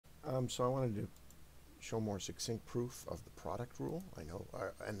So I wanted to show more succinct proof of the product rule, I know,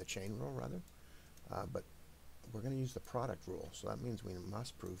 and the chain rule rather, but we're going to use the product rule, so that means we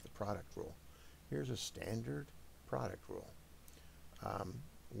must prove the product rule. Here's a standard product rule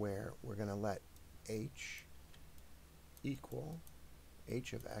where we're going to let h equal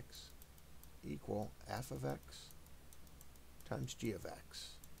h of x equal f of x times g of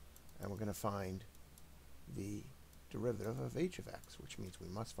x, and we're going to find the derivative of h of x, which means we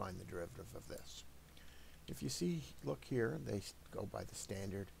must find the derivative of this. If you see, look here, they go by the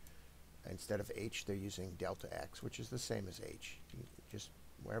standard. Instead of h, they're using delta x, which is the same as h. Just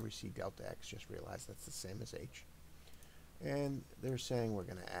wherever you see delta x, just realize that's the same as h. And they're saying we're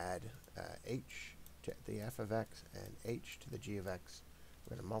going to add h to the f of x and h to the g of x.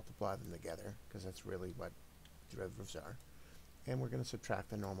 We're going to multiply them together, because that's really what derivatives are. And we're going to subtract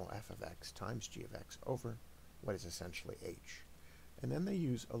the normal f of x times g of x over what is essentially h. And then they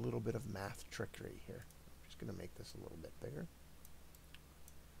use a little bit of math trickery here. I'm just going to make this a little bit bigger.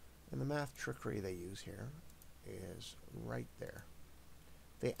 And the math trickery they use here is right there.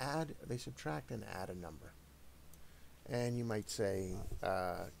 They subtract and add a number. And you might say,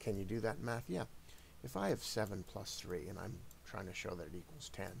 can you do that in math? Yeah. If I have 7 plus 3 and I'm trying to show that it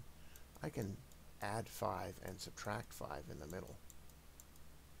equals 10, I can add 5 and subtract 5 in the middle.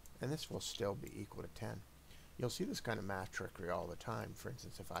 And this will still be equal to 10. You'll see this kind of math trickery all the time. For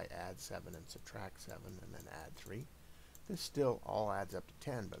instance, if I add 7 and subtract 7 and then add 3, this still all adds up to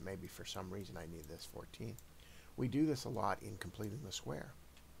 10, but maybe for some reason I need this 14. We do this a lot in completing the square.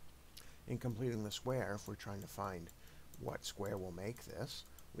 In completing the square, if we're trying to find what square will make this,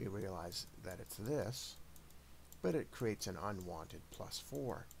 we realize that it's this, but it creates an unwanted plus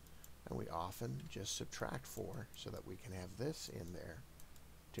 4. And we often just subtract 4 so that we can have this in there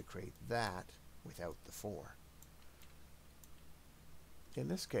to create that without the 4. In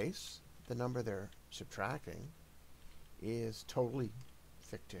this case, the number they're subtracting is totally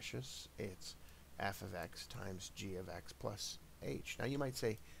fictitious. It's f of x times g of x plus h. Now you might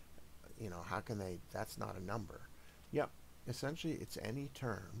say, how can they, that's not a number. Yep, essentially it's any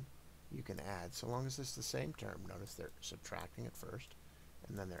term you can add, so long as it's the same term. Notice they're subtracting it first,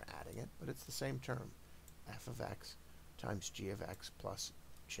 and then they're adding it, but it's the same term, f of x times g of x plus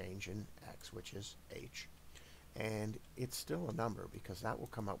change in x, which is h. And it's still a number because that will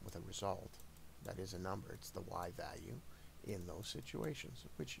come up with a result that is a number. It's the y value in those situations,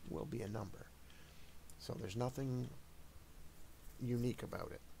 which will be a number. So there's nothing unique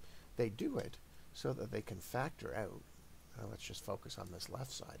about it. They do it so that they can factor out. Now let's just focus on this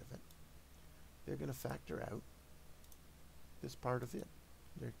left side of it. They're going to factor out this part of it.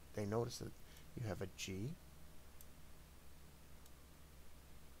 They notice that you have a g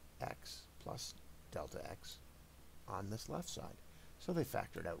x plus delta x on this left side. So they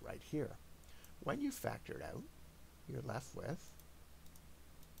factor it out right here. When you factor it out, you're left with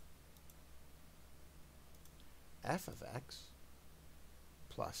f of x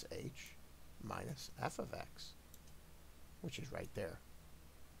plus h minus f of x, which is right there.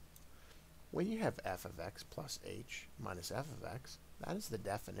 When you have f of x plus h minus f of x, that is the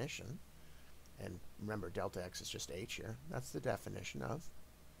definition, and remember delta x is just h here, that's the definition of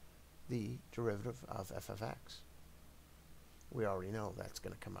the derivative of f of x. We already know that's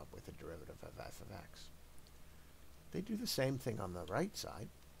going to come up with a derivative of f of x. They do the same thing on the right side.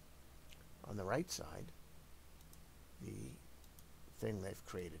 On the right side, the thing they've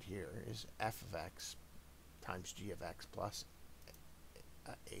created here is f of x times g of x plus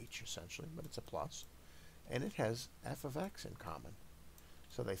h, essentially, but it's a plus. And it has f of x in common.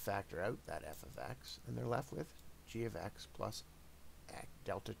 So they factor out that f of x, and they're left with g of x plus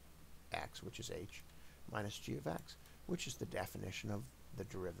delta x, which is h, minus g of x, which is the definition of the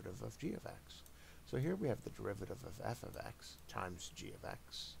derivative of g of x. So here we have the derivative of f of x times g of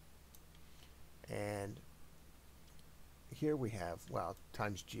x. And here we have, well,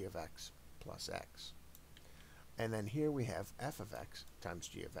 times g of x plus x. And then here we have f of x times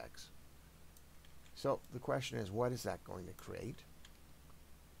g of x. So the question is, what is that going to create?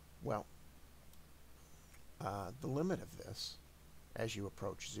 Well, the limit of this, as you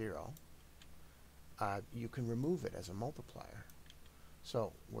approach 0, you can remove it as a multiplier.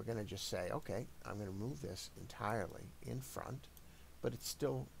 So we're going to just say, okay, I'm going to remove this entirely in front, but it's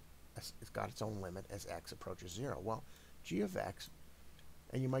still, it's got its own limit as x approaches 0. Well, g of x,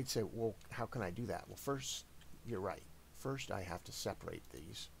 and you might say, well, how can I do that? Well, first, you're right. First, I have to separate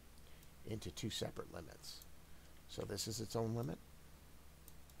these into two separate limits. So this is its own limit,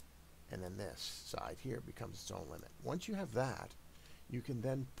 and then this side here becomes its own limit. Once you have that, you can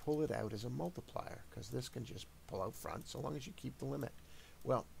then pull it out as a multiplier, because this can just pull out front so long as you keep the limit.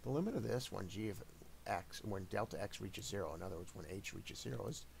 Well, the limit of this when g of x, when delta x reaches 0, in other words, when h reaches 0,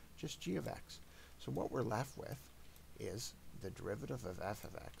 is just g of x. So what we're left with is the derivative of f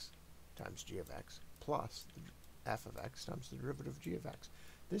of x times g of x plus the f of x times the derivative of g of x.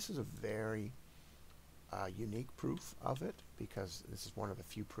 This is a very unique proof of it because this is one of the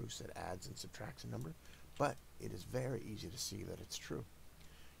few proofs that adds and subtracts a number, but it is very easy to see that it's true.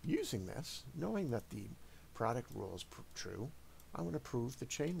 Using this, knowing that the product rule is true, I want to prove the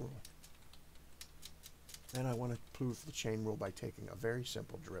chain rule. And I want to prove the chain rule by taking a very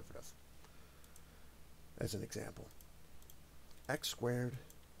simple derivative. As an example, x squared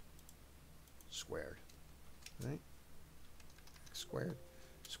squared, right? X squared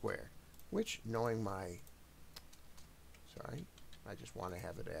squared, which, knowing my, I just want to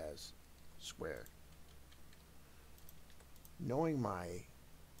have it as squared. Knowing my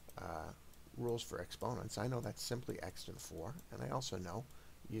rules for exponents, I know that's simply x to the 4, and I also know,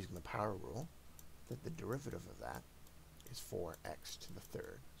 using the power rule, that the derivative of that is 4x to the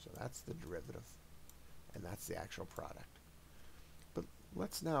 3rd. So that's the derivative, and that's the actual product. But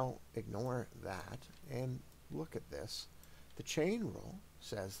let's now ignore that and look at this. The chain rule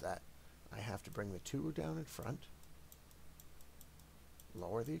says that I have to bring the 2 down in front,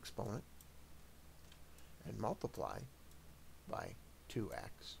 lower the exponent, and multiply by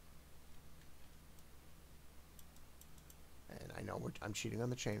 2x. And I know I'm cheating on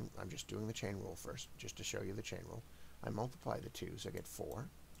the chain. I'm just doing the chain rule first, just to show you the chain rule. I multiply the 2's, I get 4.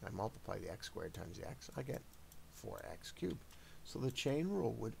 I multiply the x squared times the x, I get 4x cubed. So the chain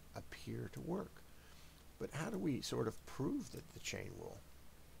rule would appear to work. But how do we sort of prove that the chain rule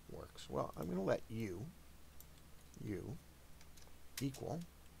works? Well, I'm going to let u equal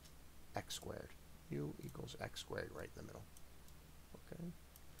x squared. U equals x squared right in the middle. Okay?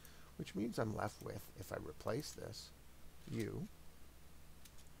 Which means I'm left with, if I replace this, u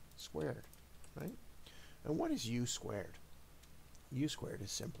squared, right? And what is u squared? U squared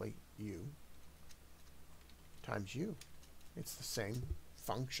is simply u times u. It's the same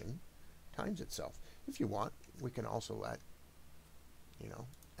function times itself. If you want, we can also let,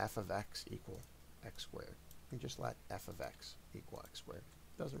 f of x equal x squared. We just let f of x equal x squared.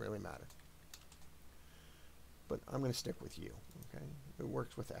 Doesn't really matter. But I'm going to stick with u, okay? It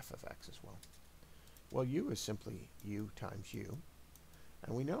works with f of x as well. Well, u is simply u times u.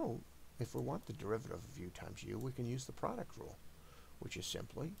 And we know if we want the derivative of u times u, we can use the product rule, which is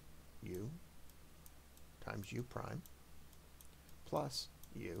simply u times u prime plus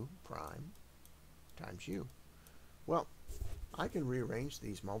u prime times u. Well, I can rearrange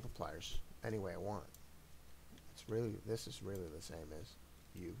these multipliers any way I want. This is really the same as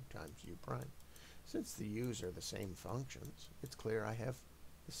u times u prime. Since the u's are the same functions, it's clear I have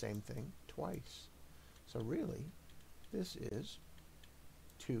the same thing twice. So really, this is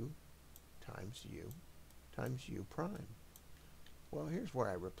 2 times u prime. Well, here's where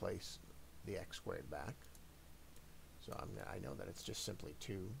I replace the x squared back. So I know that it's just simply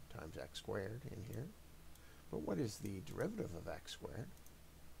 2 times x squared in here. But what is the derivative of x squared?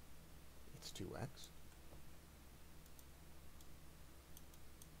 It's 2x.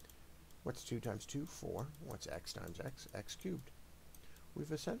 What's 2 times 2? 4. What's x times x? X cubed.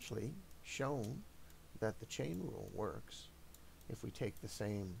 We've essentially shown that the chain rule works if we take the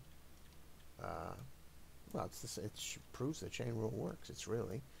same, it proves the chain rule works. It's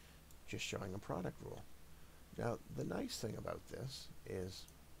really just showing a product rule. Now, the nice thing about this is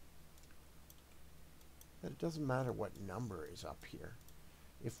that it doesn't matter what number is up here.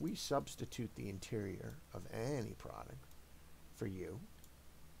 If we substitute the interior of any product for u,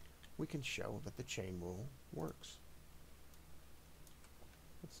 we can show that the chain rule works.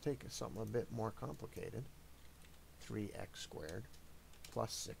 Let's take something a bit more complicated. 3x squared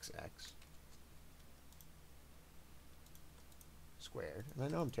plus 6x squared. And I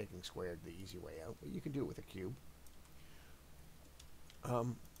know I'm taking squared the easy way out, but you can do it with a cube.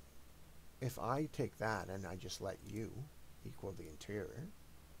 If I take that and I just let u equal the interior,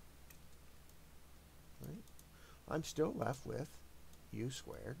 right, I'm still left with u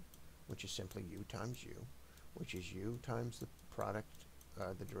squared, which is simply u times u, which is u times the product,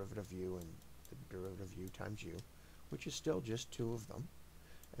 the derivative of u and the derivative of u times u, which is still just 2 of them.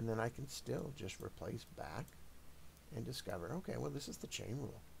 And then I can still just replace back and discover, okay, well, this is the chain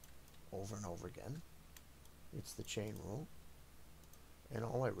rule over and over again. It's the chain rule. And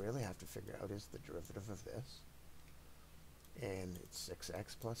all I really have to figure out is the derivative of this. And it's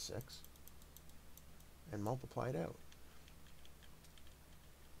 6x plus 6. And multiply it out.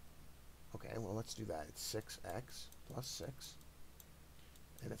 Okay, well, let's do that. It's 6x plus 6.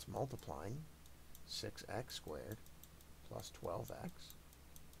 And it's multiplying 6x squared plus 12x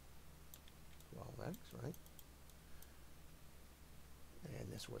x, right?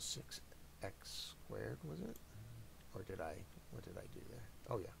 And this was 6x squared, was it? Or did I, what did I do there?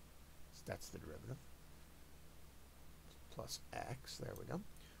 Oh yeah, so that's the derivative. Plus x, there we go.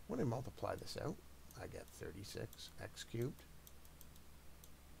 When I multiply this out, I get 36x cubed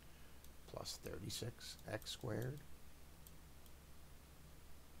plus 36x squared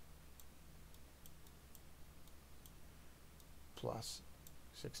plus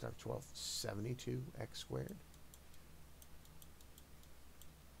 6 times 12, 72x squared.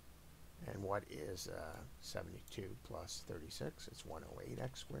 And what is 72 plus 36? It's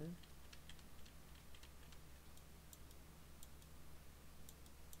 108x squared.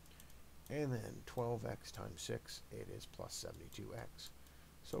 And then 12x times 6, it is plus 72x.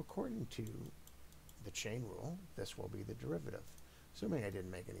 So according to the chain rule, this will be the derivative. Assuming I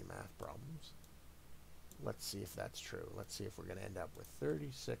didn't make any math problems. Let's see if that's true. Let's see if we're going to end up with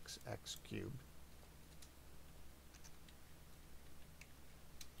 36x cubed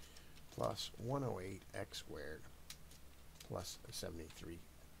plus 108x squared plus 72x.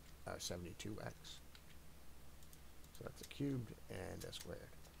 So that's a cubed and a squared.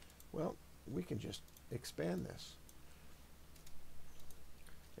 Well, we can just expand this.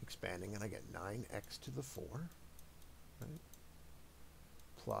 Expanding, and I get 9x to the 4, right,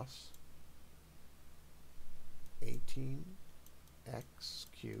 plus 18x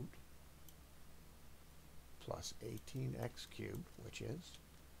cubed plus 18x cubed, which is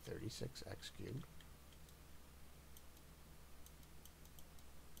 36x cubed,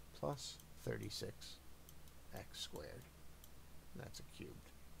 plus 36x squared. That's a cubed.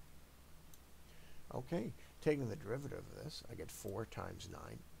 Okay, taking the derivative of this, I get 4 times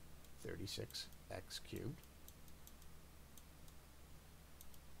 9, 36x cubed,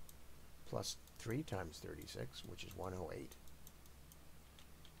 plus 3 times 36, which is 108x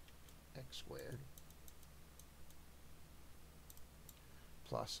squared,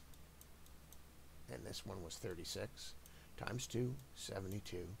 plus, and this one was 36, times 2,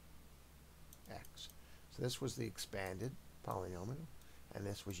 72x. So this was the expanded polynomial, and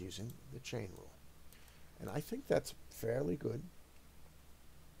this was using the chain rule. And I think that's fairly good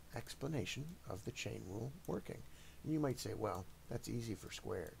explanation of the chain rule working. And you might say, well, that's easy for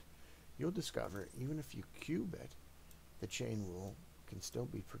squared. You'll discover even if you cube it, the chain rule can still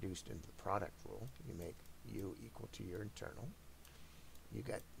be produced into the product rule. You make u equal to your internal. You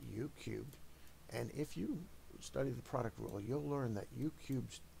get u cubed. And if you study the product rule, you'll learn that u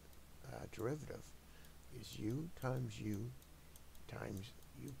cubed's derivative is u times u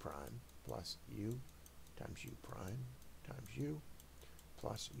prime plus u times u prime times u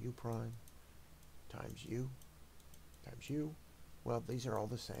plus u prime times u times u. Well, these are all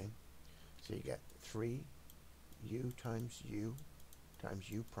the same. So you get 3 u times u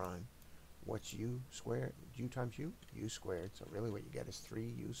prime. What's u squared? U times u? U squared. So really what you get is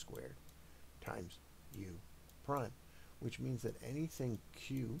 3u squared times u prime, which means that anything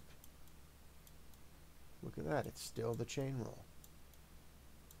cubed, look at that, it's still the chain rule.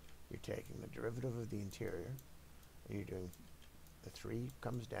 You're taking the derivative of the interior, and you're doing the 3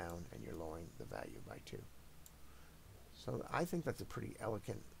 comes down, and you're lowering the value by 2. So I think that's a pretty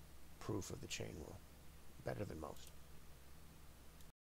elegant proof of the chain rule, better than most.